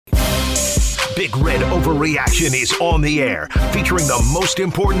Big Red Overreaction is on the air, featuring the most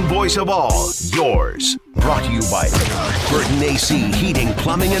important voice of all, yours. Brought to you by Burton AC, Heating,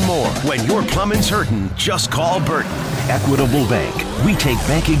 Plumbing, and more. When your plumbing's hurting, just call Burton. Equitable Bank. We take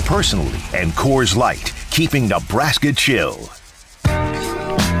banking personally. And Coors Light, keeping Nebraska chill.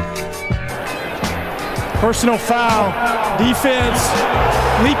 Personal foul. Defense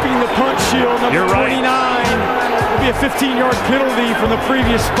leaping the punch shield. Number 29. Will be a 15-yard penalty from the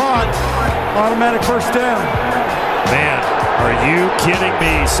previous spot. Automatic first down. Man, are you kidding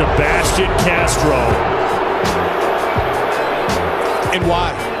me? Sebastian Castro. And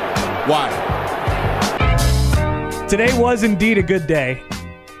why? Why? Today was indeed a good day.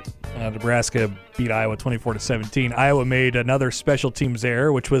 Nebraska beat Iowa 24-17. Iowa made another special teams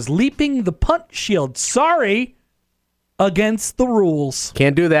error, which was leaping the punt shield. Sorry, against the rules.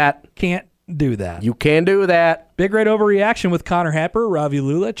 Can't do that. Can't do that. You can do that. Big Red Overreaction with Connor Happer, Ravi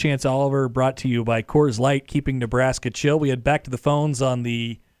Lula, Chance Oliver, brought to you by Coors Light, keeping Nebraska chill. We head back to the phones on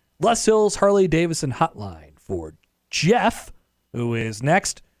the Les Hills Harley-Davidson hotline for Jeff, who is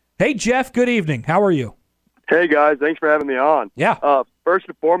next. Hey, Jeff, good evening. How are you? Hey, guys. Thanks for having me on. Yeah. First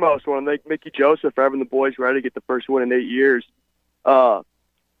and foremost, I want to thank Mickey Joseph for having the boys ready to get the first win in 8 years. But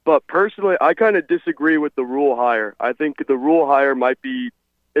personally, I kind of disagree with the rule hire. I think the rule hire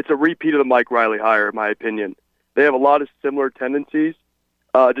it's a repeat of the Mike Riley hire, in my opinion. They have a lot of similar tendencies,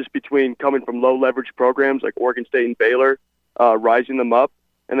 just between coming from low-leverage programs like Oregon State and Baylor, rising them up,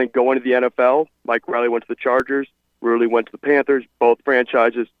 and then going to the NFL. Mike Riley went to the Chargers, Ruley went to the Panthers, both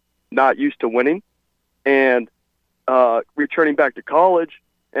franchises not used to winning, and returning back to college.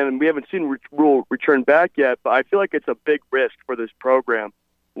 And we haven't seen Rule return back yet, but I feel like it's a big risk for this program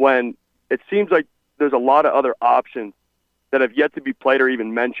when it seems like there's a lot of other options that have yet to be played or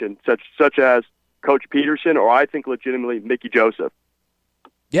even mentioned, such as Coach Peterson, or I think legitimately Mickey Joseph.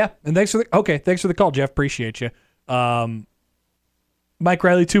 Yeah, and thanks for the call, Jeff. Appreciate you. Mike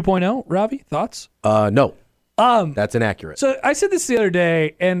Riley 2.0, Ravi, thoughts? No. That's inaccurate. So I said this the other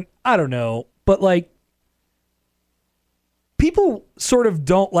day, and I don't know, but like people sort of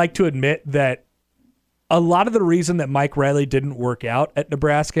don't like to admit that a lot of the reason that Mike Riley didn't work out at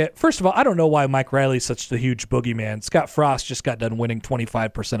Nebraska, first of all, I don't know why Mike Riley's such a huge boogeyman. Scott Frost just got done winning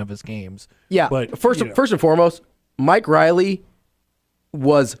 25% of his games. Yeah, but first and foremost, Mike Riley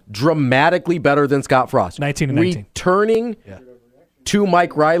was dramatically better than Scott Frost. 19-19. Returning to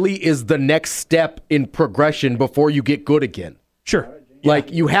Mike Riley is the next step in progression before you get good again. Sure.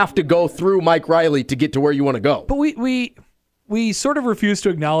 Like, you have to go through Mike Riley to get to where you want to go. But we sort of refuse to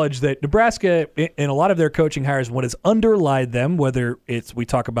acknowledge that Nebraska, in a lot of their coaching hires, what has underlied them, whether it's we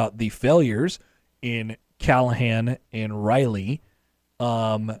talk about the failures in Callahan and Riley,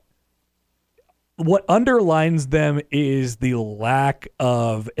 what underlines them is the lack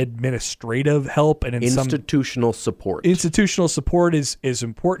of administrative help and institutional support. Institutional support is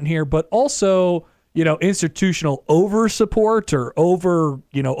important here, but also, institutional over support or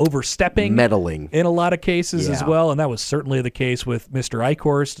overstepping, meddling in a lot of cases as well, and that was certainly the case with Mr.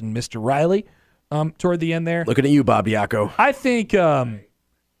 Eichhorst and Mr. Riley toward the end there. Looking at you, Bob Yako.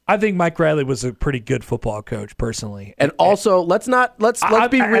 I think Mike Riley was a pretty good football coach, personally. And also, let's be real.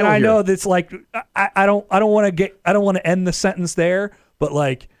 And I here. know that's like I don't want to end the sentence there, but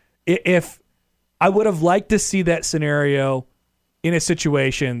like if I would have liked to see that scenario in a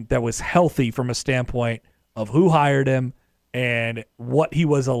situation that was healthy from a standpoint of who hired him and what he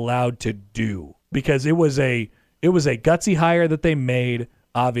was allowed to do, because it was a gutsy hire that they made,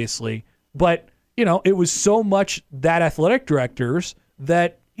 obviously, but it was so much that athletic directors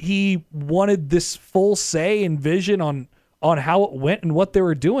that he wanted this full say and vision on how it went and what they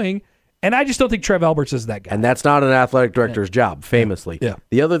were doing. And I just don't think Trev Alberts is that guy. And that's not an athletic director's job, famously. Yeah.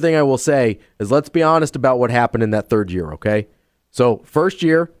 The other thing I will say is, let's be honest about what happened in that third year, okay? So first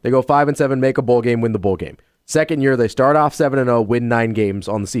year, they go 5-7, make a bowl game, win the bowl game. Second year, they start off 7-0, win 9 games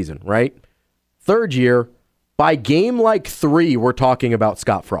on the season, right? Third year, by game like 3, we're talking about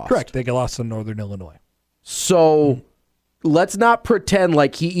Scott Frost. Correct. They lost to Northern Illinois. So let's not pretend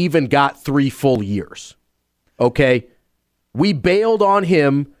like he even got 3 full years, okay? We bailed on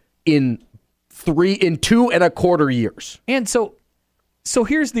him in 2.25 years. And so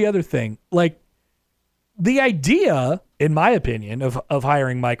here's the other thing. Like, the idea, in my opinion, of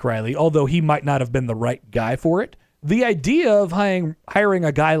hiring Mike Riley, although he might not have been the right guy for it, the idea of hiring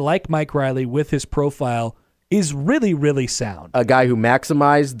a guy like Mike Riley with his profile is really, really sound. A guy who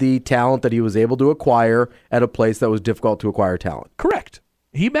maximized the talent that he was able to acquire at a place that was difficult to acquire talent. Correct.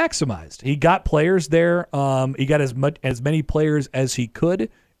 He maximized. He got players there. He got as many players as he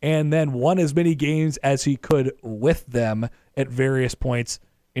could, and then won as many games as he could with them at various points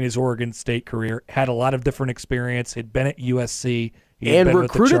in his Oregon State career. Had a lot of different experience. Had been at USC. And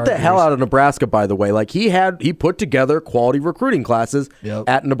recruited the hell out of Nebraska, by the way. Like he put together quality recruiting classes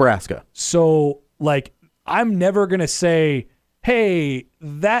at Nebraska. So, like, I'm never gonna say, hey,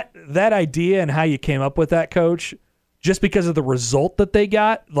 that idea and how you came up with that, coach, just because of the result that they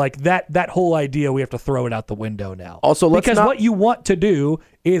got, like that whole idea, we have to throw it out the window now. Also, what you want to do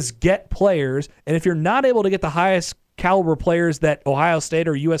is get players, and if you're not able to get the highest caliber players that Ohio State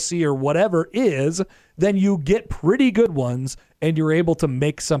or USC or whatever is, then you get pretty good ones, and you're able to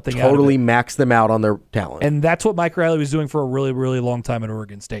make something out of it. Totally max them out on their talent. And that's what Mike Riley was doing for a really, really long time at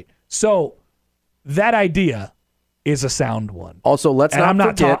Oregon State. So that idea is a sound one. Also, I'm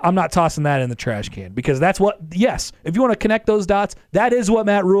not tossing that in the trash can, because that's what, yes, if you want to connect those dots, that is what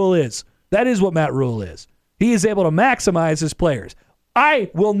Matt Rule is. That is what Matt Rule is. He is able to maximize his players.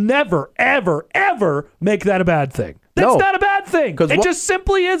 I will never, ever, ever make that a bad thing. That's not a bad thing. It just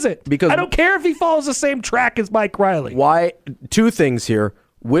simply isn't. Because I don't care if he follows the same track as Mike Riley. Why? Two things here.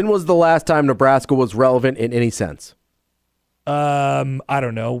 When was the last time Nebraska was relevant in any sense? I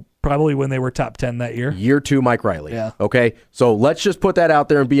don't know. Probably when they were top 10 that year. Year 2, Mike Riley. Yeah. Okay, so let's just put that out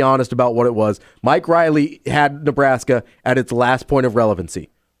there and be honest about what it was. Mike Riley had Nebraska at its last point of relevancy.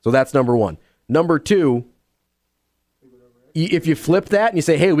 So that's number one. Number two, if you flip that and you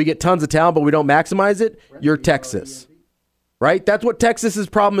say, hey, we get tons of talent, but we don't maximize it, you're Texas. Right? That's what Texas's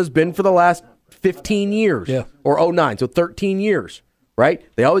problem has been for the last 15 years. Yeah. Or 09, so 13 years. Right?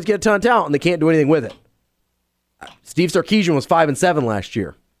 They always get a ton of talent, and they can't do anything with it. Steve Sarkisian was 5-7 last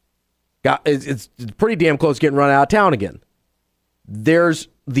year. It's pretty damn close to getting run out of town again. There's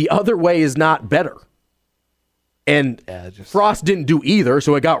the other way is not better. And Frost didn't do either,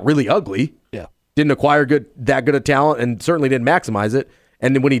 so it got really ugly. Yeah. Didn't acquire that good of talent, and certainly didn't maximize it.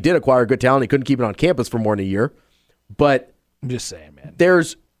 And then when he did acquire good talent, he couldn't keep it on campus for more than a year. But I'm just saying, man.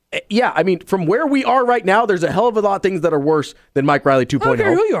 From where we are right now, there's a hell of a lot of things that are worse than Mike Riley 2.0. I don't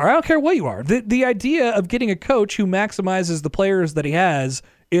care who you are. I don't care what you are. The idea of getting a coach who maximizes the players that he has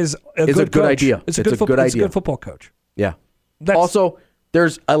is a good idea. It's a good football coach. Yeah. Also,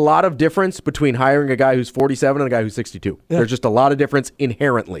 there's a lot of difference between hiring a guy who's 47 and a guy who's 62. Yeah. There's just a lot of difference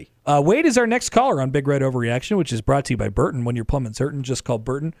inherently. Wade is our next caller on Big Red Overreaction, which is brought to you by Burton. When you're plumbing certain, just call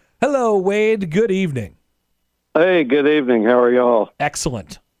Burton. Hello, Wade. Good evening. Hey, good evening. How are y'all?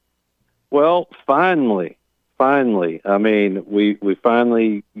 Excellent. Well, finally. I mean, we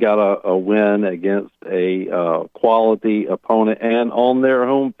finally got a win against a quality opponent, and on their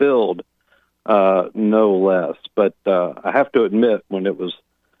home field, no less. But I have to admit, when it was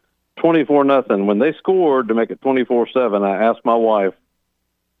 24-0, when they scored to make it 24-7, I asked my wife,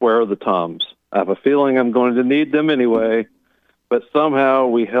 where are the Tums? I have a feeling I'm going to need them anyway. But somehow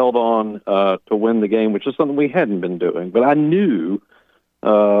we held on to win the game, which is something we hadn't been doing. But I knew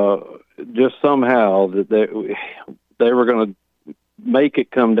just somehow that they were going to make it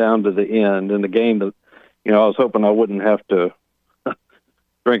come down to the end in the game that, I was hoping I wouldn't have to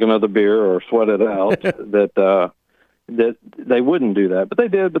drink another beer or sweat it out, that they wouldn't do that. But they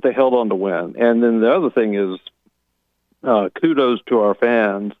did, but they held on to win. And then the other thing is kudos to our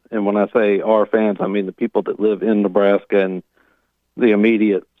fans. And when I say our fans, I mean the people that live in Nebraska and the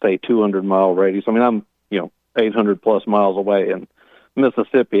immediate, say, 200-mile radius. I mean, I'm, 800-plus miles away, and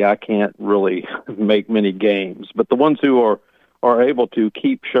Mississippi, I can't really make many games. But the ones who are able to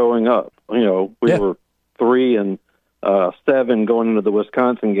keep showing up, we were 3-7 going into the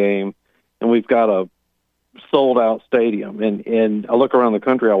Wisconsin game, and we've got a sold-out stadium. And I look around the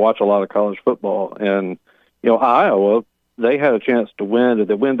country, I watch a lot of college football, and, Iowa, they had a chance to win. If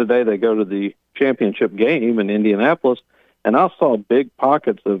they win today, they go to the championship game in Indianapolis. And I saw big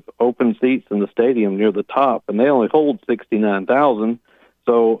pockets of open seats in the stadium near the top, and they only hold 69,000.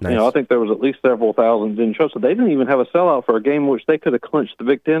 So, nice. I think there was at least several thousand didn't show. So they didn't even have a sellout for a game in which they could have clinched the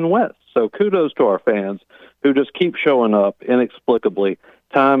Big Ten West. So kudos to our fans who just keep showing up inexplicably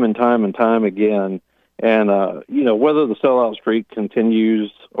time and time and time again. And, whether the sellout streak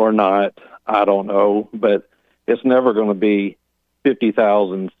continues or not, I don't know. But it's never going to be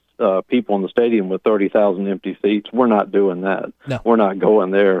 50,000 people in the stadium with 30,000 empty seats. We're not doing that. No. We're not going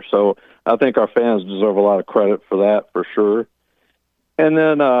there. So I think our fans deserve a lot of credit for that, for sure. And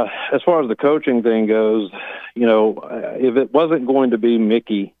then as far as the coaching thing goes, if it wasn't going to be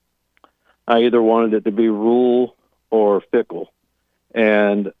Mickey, I either wanted it to be Rule or Fickell.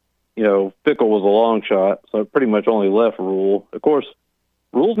 And, Fickell was a long shot, so I pretty much only left Rule. Of course,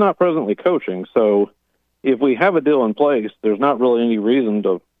 Rule's not presently coaching, so if we have a deal in place, there's not really any reason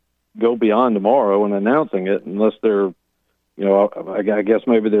to go beyond tomorrow and announcing it, unless they're, I guess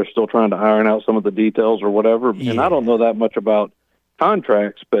maybe they're still trying to iron out some of the details or whatever. Yeah. And I don't know that much about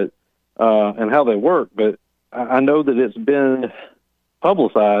contracts, but and how they work. But I know that it's been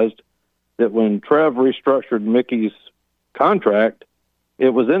publicized that when Trev restructured Mickey's contract, it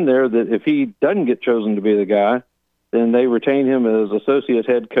was in there that if he doesn't get chosen to be the guy, then they retain him as associate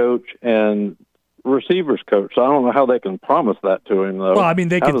head coach and receivers coach. So I don't know how they can promise that to him, though. Well, I mean,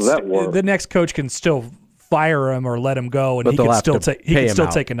 how does that work? The next coach can still fire him or let him go, and But he they'll can have still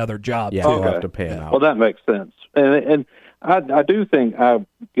to take another job. Yeah, too. they'll have to pay him out. Well, that makes sense. And I do think I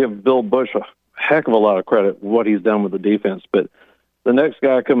give Bill Bush a heck of a lot of credit for what he's done with the defense. But the next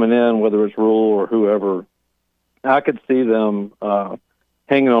guy coming in, whether it's Rule or whoever, I could see them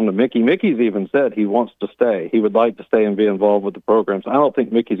hanging on to Mickey. Mickey's even said he wants to stay. He would like to stay and be involved with the programs. I don't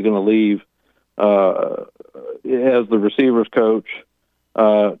think Mickey's going to leave as the receivers coach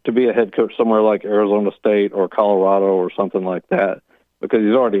to be a head coach somewhere like Arizona State or Colorado or something like that, because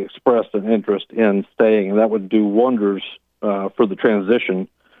he's already expressed an interest in staying, and that would do wonders for the transition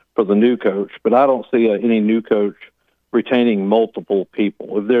for the new coach. But I don't see any new coach retaining multiple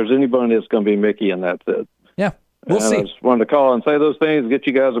people. If there's anybody, it's going to be Mickey, and that's it. Yeah, we'll see. I just wanted to call and say those things, get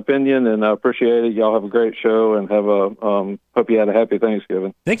you guys' opinion, and I appreciate it. Y'all have a great show, and have a hope you had a happy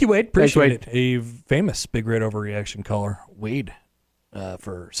Thanksgiving. Thank you, Wade. Appreciate Thanks, it. A famous Big Red Overreaction caller, Wade,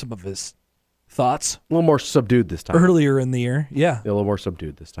 for some of his thoughts A little more subdued this time. earlier in the year. Yeah. A little more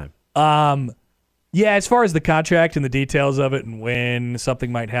subdued this time. Yeah, as far as the contract and the details of it and when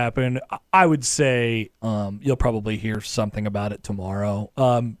something might happen, I would say you'll probably hear something about it tomorrow.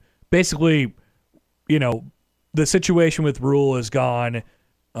 Basically, the situation with Rule is gone.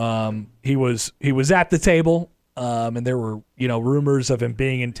 He was at the table, and there were rumors of him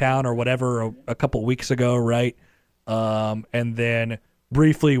being in town or whatever a couple weeks ago, right? And then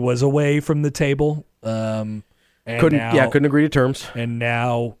briefly was away from the table. And couldn't agree to terms. And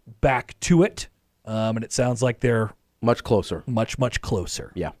now back to it. And it sounds like they're Much closer. much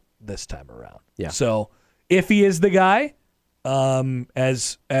closer. Yeah. This time around. Yeah. So if he is the guy,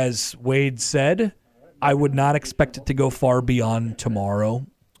 as Wade said, I would not expect it to go far beyond tomorrow.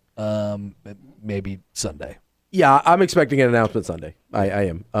 Maybe Sunday. Yeah, I'm expecting an announcement Sunday. I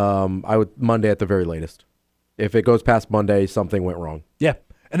am. I would Monday at the very latest. If it goes past Monday, something went wrong. Yeah.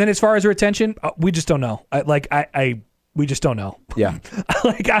 And then as far as retention, we just don't know. We just don't know. Yeah.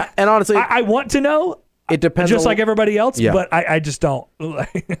 And honestly, I want to know. It depends. Just like everybody else, Yeah. but I just don't. I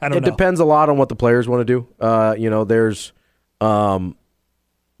don't know. It depends a lot on what the players want to do.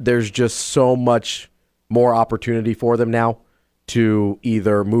 There's just so much more opportunity for them now to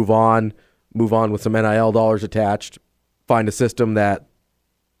either move on with some NIL dollars attached, find a system that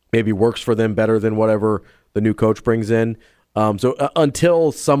maybe works for them better than whatever the new coach brings in. So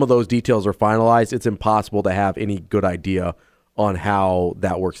until some of those details are finalized, it's impossible to have any good idea on how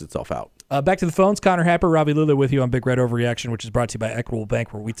that works itself out. Back to the phones. Connor Happer, Robbie Lula with you on Big Red Overreaction, which is brought to you by Equitable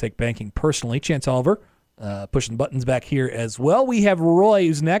Bank, where we take banking personally. Chance Oliver pushing buttons back here as well. We have Roy,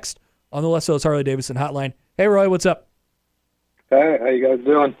 who's next on the Les O's Harley-Davidson hotline. Hey, Roy, what's up? Hey, how you guys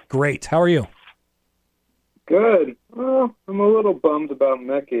doing? Great. How are you? Good. Well, I'm a little bummed about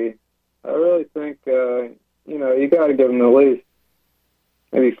Mickey. I really think, you got to give him at least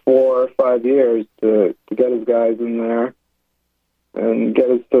maybe 4 or 5 years to get his guys in there and get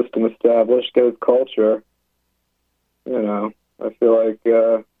his system established, get his culture. I feel like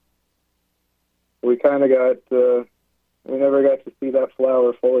we kind of we never got to see that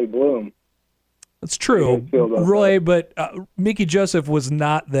flower fully bloom. That's true, Roy, but Mickey Joseph was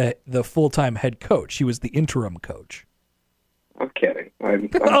not the full-time head coach. He was the interim coach. I'm kidding. I'm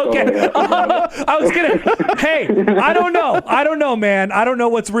okay. I was gonna. Hey, I don't know, man. I don't know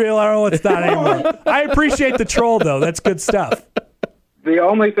what's real. I don't know what's not anymore. I appreciate the troll, though. That's good stuff. The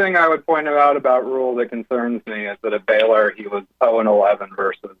only thing I would point out about Rule that concerns me is that at Baylor he was 0-11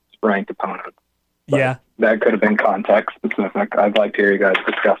 versus ranked opponents. But yeah, that could have been context specific. I'd like to hear you guys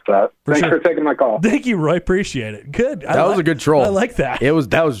discuss that. Thanks for taking my call. Thank you, Roy. Appreciate it. Good. That was a good troll. I like that. That was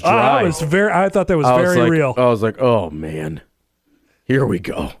dry. I thought that was very real. I was like, oh man. Here we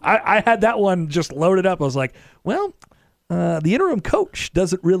go. I had that one just loaded up. I was like, well, the interim coach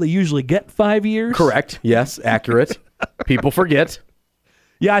doesn't really usually get 5 years. Correct. Yes, accurate. People forget.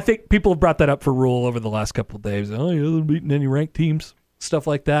 Yeah, I think people have brought that up for Rule over the last couple of days. Oh, you haven't beaten any ranked teams, stuff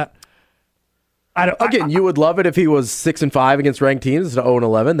like that. You would love it if he was 6-5 against ranked teams instead of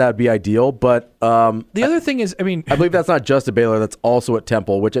 0-11. That'd be ideal. But the other thing is, I believe that's not just at Baylor. That's also at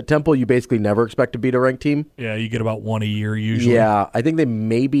Temple. Which at Temple you basically never expect to beat a ranked team. Yeah, you get about one a year usually. Yeah, I think they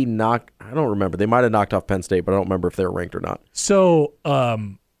maybe knocked. I don't remember. They might have knocked off Penn State, but I don't remember if they were ranked or not. So,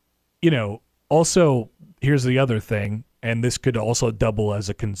 also here's the other thing, and this could also double as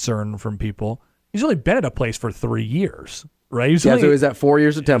a concern from people. He's only been at a place for 3 years. right? So he was at 4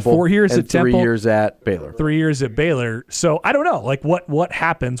 years at Temple. 4 years and at Temple. 3 years at Baylor. 3 years at Baylor. So I don't know, like what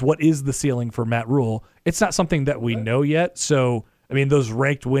happens? What is the ceiling for Matt Rule? It's not something that we know yet. So I mean, those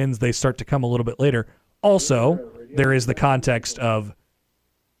ranked wins, they start to come a little bit later. Also, there is the context of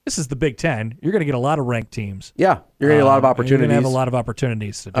this is the Big Ten. You're going to get a lot of ranked teams. Yeah, you're going to get a lot of opportunities. You're going to have a lot of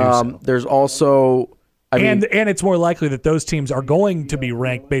opportunities to do so. There's also, and it's more likely that those teams are going to be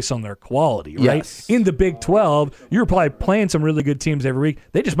ranked based on their quality, right? Yes. In the Big 12, you're probably playing some really good teams every week.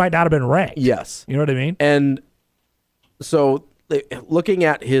 They just might not have been ranked. Yes. You know what I mean? And so looking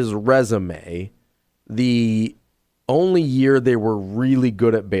at his resume, the only year they were really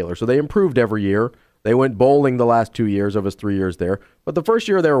good at Baylor, so they improved every year. They went bowling the last 2 years of his 3 years there. But the first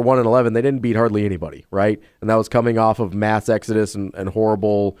year they were 1-11. They didn't beat hardly anybody, right? And that was coming off of mass exodus and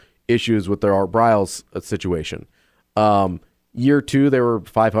horrible issues with their Art Briles situation. Year 2, they were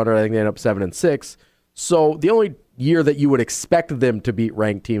 500. I think they ended up 7-6. So the only year that you would expect them to beat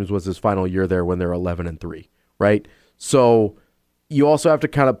ranked teams was his final year there when they're 11-3, right? So you also have to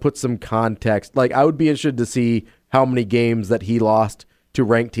kind of put some context. Like, I would be interested to see how many games that he lost to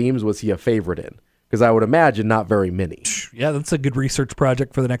ranked teams was he a favorite in. Because I would imagine not very many. Yeah, that's a good research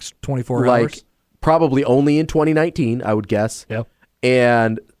project for the next 24 like, hours. Probably only in 2019, I would guess. Yep.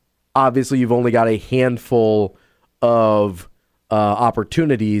 And obviously you've only got a handful of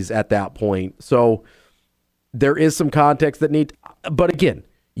opportunities at that point. So there is some context that need. But again,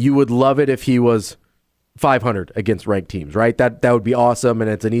 you would love it if he was 500 against ranked teams, right? That would be awesome,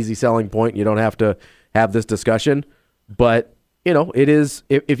 and it's an easy selling point. You don't have to have this discussion. But you know, it is,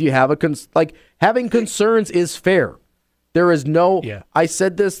 if you have having concerns is fair. There is no, I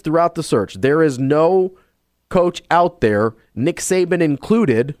said this throughout the search, there is no coach out there, Nick Saban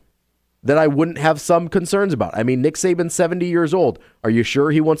included, that I wouldn't have some concerns about. I mean, Nick Saban's 70 years old. Are you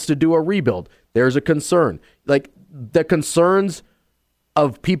sure he wants to do a rebuild? There's a concern. Like, the concerns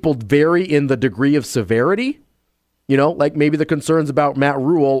of people vary in the degree of severity. You know, like maybe the concerns about Matt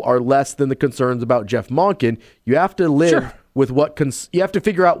Rule are less than the concerns about Jeff Monken. You have to live with you have to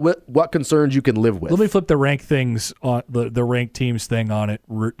figure out what concerns you can live with. Let me flip the rank things on the ranked teams thing on it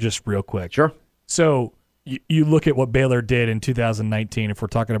just real quick. Sure. So you look at what Baylor did in 2019. If we're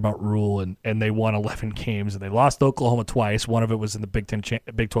talking about Rule, and they won 11 games and they lost to Oklahoma twice. One of it was in the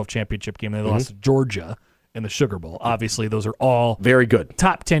Big 12 championship game. They lost to Georgia in the Sugar Bowl. Obviously, those are all very good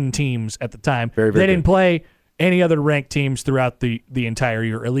top 10 teams at the time. Very, very they didn't play any other ranked teams throughout the entire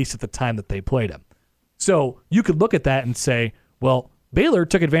year, at least at the time that they played them. So you could look at that and say, well, Baylor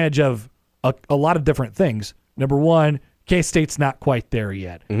took advantage of a lot of different things. Number one, K-State's not quite there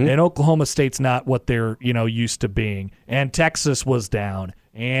yet, and Oklahoma State's not what they're used to being, and Texas was down,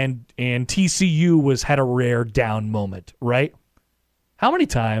 and TCU had a rare down moment, right? How many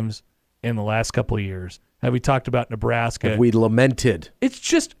times in the last couple of years have we talked about Nebraska? Have we lamented? It's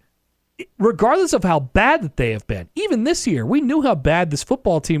just, regardless of how bad that they have been, even this year, we knew how bad this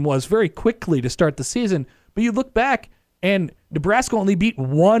football team was very quickly to start the season. But you look back, and Nebraska only beat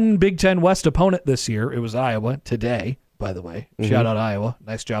one Big Ten West opponent this year. It was Iowa today, by the way. Shout out Iowa.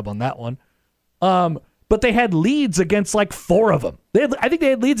 Nice job on that one. But they had leads against like four of them. I think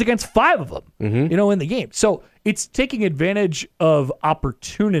they had leads against five of them, in the game. So it's taking advantage of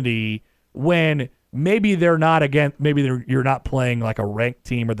opportunity when maybe you're not playing like a ranked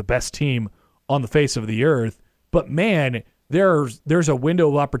team or the best team on the face of the earth, but man, there's a window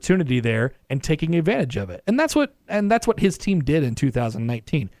of opportunity there and taking advantage of it. And that's what his team did in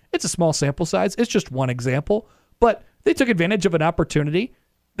 2019. It's a small sample size. It's just one example, but they took advantage of an opportunity.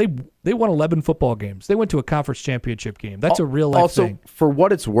 They won 11 football games. They went to a conference championship game. That's a real life thing. Also, for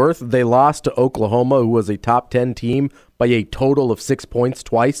what it's worth, they lost to Oklahoma, who was a top 10 team, by a total of 6 points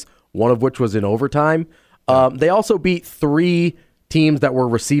twice, one of which was in overtime. They also beat 3 teams that were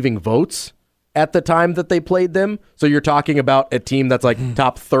receiving votes at the time that they played them. So you're talking about a team that's like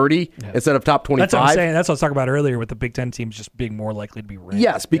top 30 instead of top 25. That's what I'm saying. That's what I was talking about earlier with the Big Ten teams just being more likely to be ranked.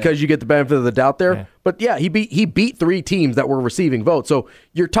 Yes, because you get the benefit of the doubt there. Yeah. But yeah, he beat 3 teams that were receiving votes. So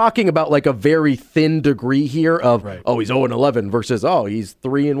you're talking about like a very thin degree here of, he's 0-11 versus, he's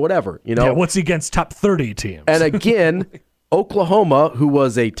 3 and whatever. Yeah, what's he against top 30 teams? And again, Oklahoma, who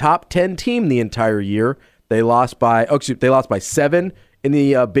was a top 10 team the entire year, they lost by 7 in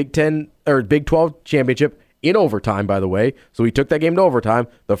the Big 12 championship in overtime, by the way. So he took that game to overtime.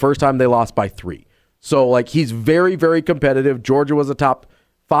 The first time they lost by 3. So like he's very, very competitive. Georgia was a top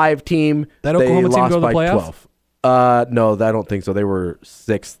 5 team. That Oklahoma team go to the playoff? 12. No, I don't think so. They were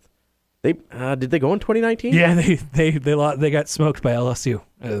 6th. Did they go in 2019? Yeah, they got smoked by LSU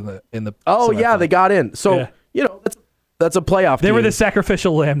in the they got in. So That's a playoff They team. were the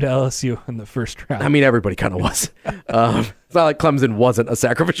sacrificial lamb to LSU in the first round. I mean, everybody kind of was. It's not like Clemson wasn't a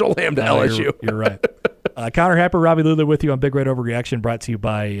sacrificial lamb to LSU. You're right. Connor Happer, Robbie Lula with you on Big Red Overreaction, brought to you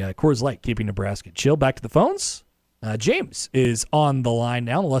by Coors Light, keeping Nebraska chill. Back to the phones. James is on the line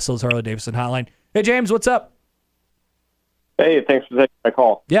now, the Les Hills Harley-Davidson hotline. Hey, James, what's up? Hey, thanks for taking my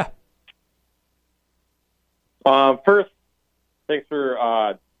call. Yeah. First, thanks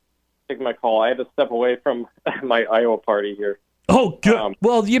for taking my call. I had to step away from my Iowa party here. Oh, good.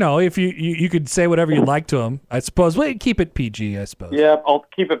 Well, if you could say whatever you'd like to him, I suppose. Well, keep it PG, I suppose. Yeah, I'll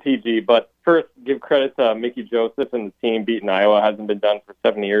keep it PG. But first, give credit to Mickey Joseph and the team beating Iowa. Hasn't been done for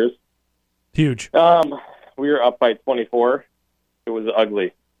 7 years. Huge. We were up by 24. It was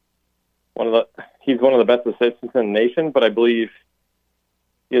ugly. He's one of the best assistants in the nation, but I believe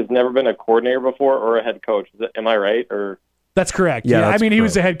he has never been a coordinator before or a head coach. Am I right? Or that's correct. Yeah, I that's mean, he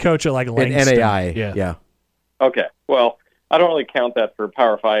was correct. the head coach at Langston. NAI. Yeah. Okay. Well, I don't really count that for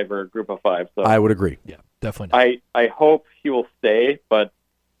Power 5 or Group of 5. So I would agree. Yeah, definitely. I hope he will stay, but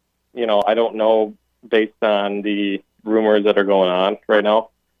I don't know based on the rumors that are going on right now.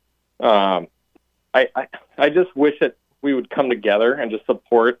 I just wish that we would come together and just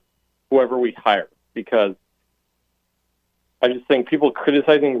support whoever we hire, because I just think people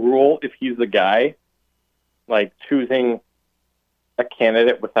criticizing Rule, if he's the guy, like choosing a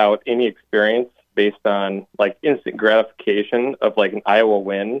candidate without any experience based on instant gratification of an Iowa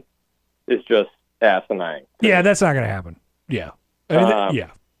win, is just asinine. Yeah, that's not going to happen. Yeah. Yeah.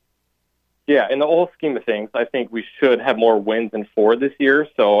 Yeah, in the whole scheme of things, I think we should have more wins than 4 this year.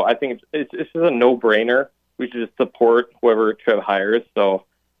 So I think it's just a no-brainer. We should just support whoever Trev hires. So,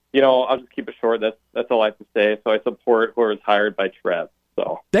 I'll just keep it short. That's all I have to say. So I support whoever's hired by Trev.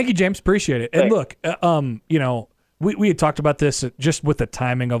 So thank you, James. Appreciate it. Thanks. And look, we had talked about this just with the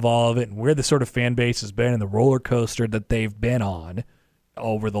timing of all of it and where the sort of fan base has been and the roller coaster that they've been on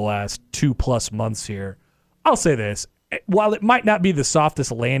over the last 2+ months here. I'll say this. While it might not be the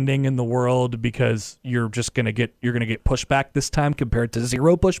softest landing in the world because you're gonna get pushback this time compared to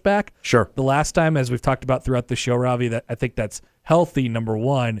zero pushback. Sure. The last time, as we've talked about throughout the show, Ravi, that I think that's healthy, number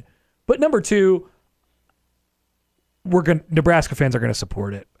one. But number two, Nebraska fans are gonna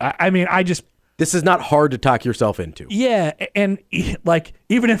support it. This is not hard to talk yourself into. Yeah, and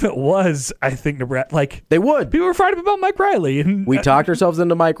even if it was, I think Nebraska, they would. People were fired up about Mike Riley, and we talked ourselves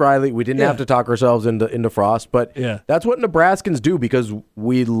into Mike Riley. We didn't have to talk ourselves into Frost, but that's what Nebraskans do because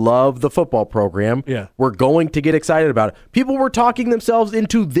we love the football program. Yeah, we're going to get excited about it. People were talking themselves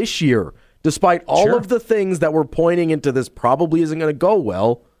into this year, despite all of the things that were pointing into this probably isn't going to go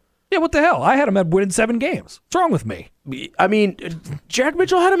well. Yeah, what the hell? I had him at winning 7 games. What's wrong with me? I mean, Jack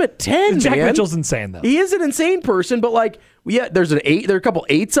Mitchell had him at 10. Jack Mitchell's insane, though. He is an insane person, but there's an 8. There are a couple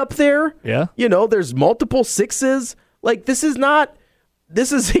 8s up there. Yeah, there's multiple 6s. This is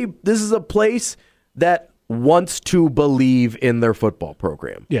a place that wants to believe in their football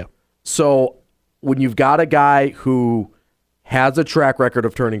program. Yeah. So when you've got a guy who has a track record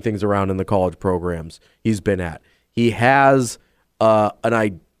of turning things around in the college programs he's been at, he has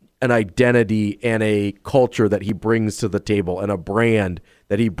an identity and a culture that he brings to the table and a brand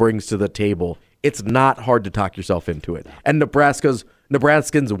that he brings to the table, it's not hard to talk yourself into it. And Nebraskans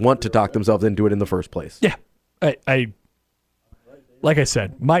want to talk themselves into it in the first place. Yeah. I like I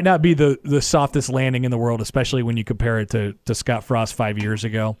said, might not be the softest landing in the world, especially when you compare it to Scott Frost 5 years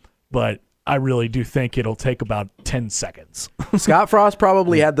ago, but I really do think it'll take about 10 seconds. Scott Frost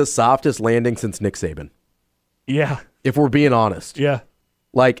probably had the softest landing since Nick Saban. Yeah. If we're being honest. Yeah.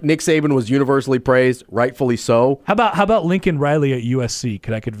 Nick Saban was universally praised, rightfully so. How about Lincoln Riley at USC?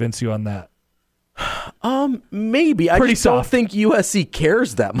 Could I convince you on that? Maybe. I just don't think USC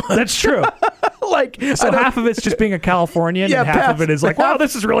cares that much. That's true. So half of it's just being a Californian, and half of it is wow,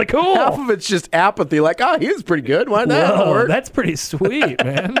 this is really cool. Half of it's just apathy, he was pretty good. Why not? Whoa, that's pretty sweet,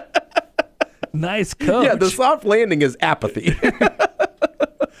 man. Nice coach. Yeah, the soft landing is apathy.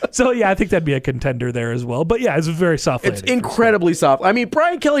 So, I think that'd be a contender there as well. But, it's a very soft landing. It's incredibly soft. I mean,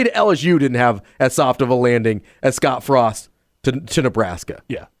 Brian Kelly to LSU didn't have as soft of a landing as Scott Frost to Nebraska.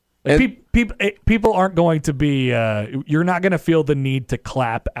 Yeah. People aren't going to be you're not going to feel the need to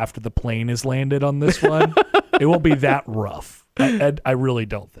clap after the plane is landed on this one. It won't be that rough. I really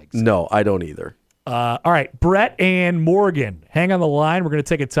don't think so. No, I don't either. All right, Brett and Morgan, hang on the line. We're going to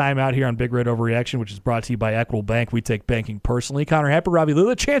take a time out here on Big Red Overreaction, which is brought to you by Equitable Bank. We take banking personally. Connor Happer, Robbie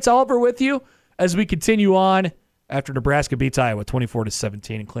Lula, Chance Oliver with you as we continue on after Nebraska beats Iowa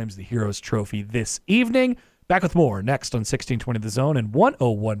 24-17 and claims the Heroes Trophy this evening. Back with more next on 1620 The Zone and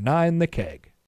 1019 The Keg.